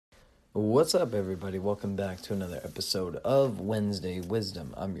What's up, everybody? Welcome back to another episode of Wednesday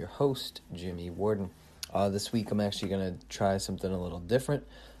Wisdom. I'm your host, Jimmy Warden. This week, I'm actually going to try something a little different.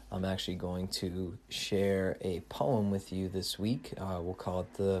 I'm actually going to share a poem with you this week. We'll call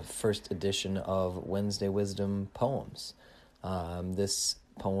it the first edition of Wednesday Wisdom Poems. This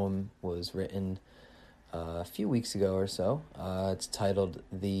poem was written a few weeks ago or so. It's titled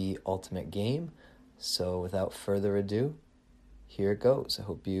The Ultimate Game. So without further ado, here it goes. I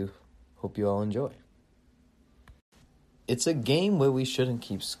hope you all enjoy. It's a game where we shouldn't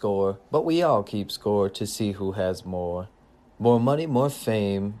keep score, but we all keep score to see who has more. More money, more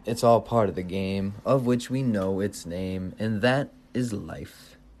fame, it's all part of the game, of which we know its name, and that is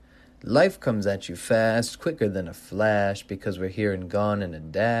life. Life comes at you fast, quicker than a flash, because we're here and gone in a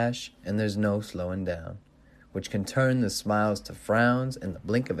dash, and there's no slowing down, which can turn the smiles to frowns in the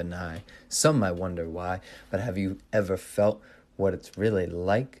blink of an eye. Some might wonder why, but have you ever felt what it's really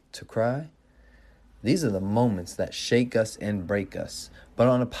like to cry? These are the moments that shake us and break us, but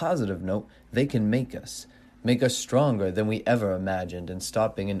on a positive note, they can make us stronger than we ever imagined, and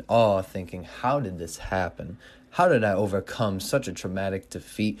stopping in awe thinking, how did this happen? How did I overcome such a traumatic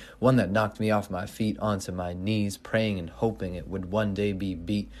defeat, one that knocked me off my feet onto my knees, praying and hoping it would one day be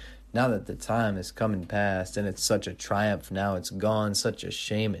beat? Now that the time is come and past, and it's such a triumph now it's gone, such a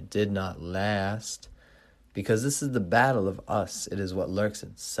shame it did not last. Because this is the battle of us, it is what lurks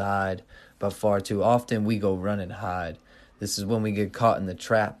inside, but far too often we go run and hide. This is when we get caught in the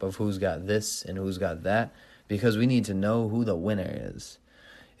trap of who's got this and who's got that, because we need to know who the winner is.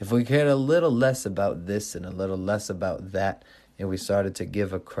 If we cared a little less about this and a little less about that, and we started to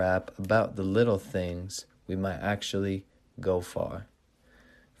give a crap about the little things, we might actually go far.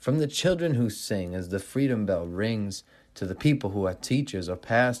 From the children who sing as the freedom bell rings, to the people who are teachers or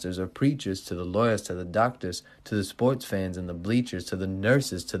pastors or preachers, to the lawyers, to the doctors, to the sports fans in the bleachers, to the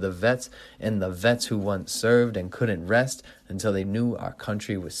nurses, to the vets, and the vets who once served and couldn't rest until they knew our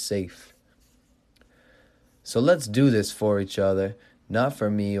country was safe. So let's do this for each other, not for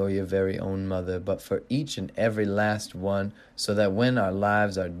me or your very own mother, but for each and every last one, so that when our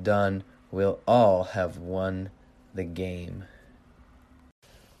lives are done, we'll all have won the game.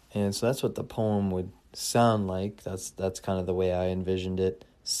 And so that's what the poem would sound like. That's kind of the way I envisioned it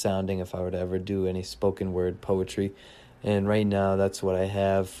sounding if I were to ever do any spoken word poetry. And right now, that's what I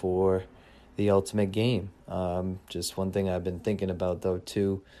have for the ultimate game. Just one thing I've been thinking about, though,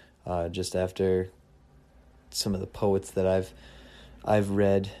 too, just after some of the poets that I've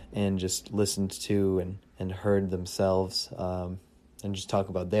read and just listened to and heard themselves, and just talk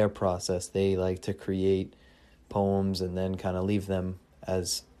about their process. They like to create poems and then kind of leave them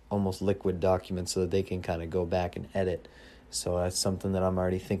as almost liquid documents so that they can kind of go back and edit. So that's something that I'm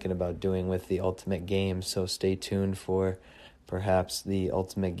already thinking about doing with the Ultimate Game. So stay tuned for perhaps the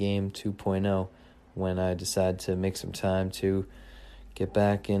Ultimate Game 2.0 when I decide to make some time to get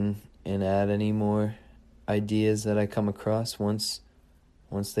back and add any more ideas that I come across once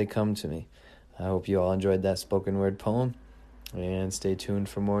they come to me. I hope you all enjoyed that spoken word poem, and stay tuned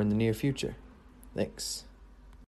for more in the near future. Thanks.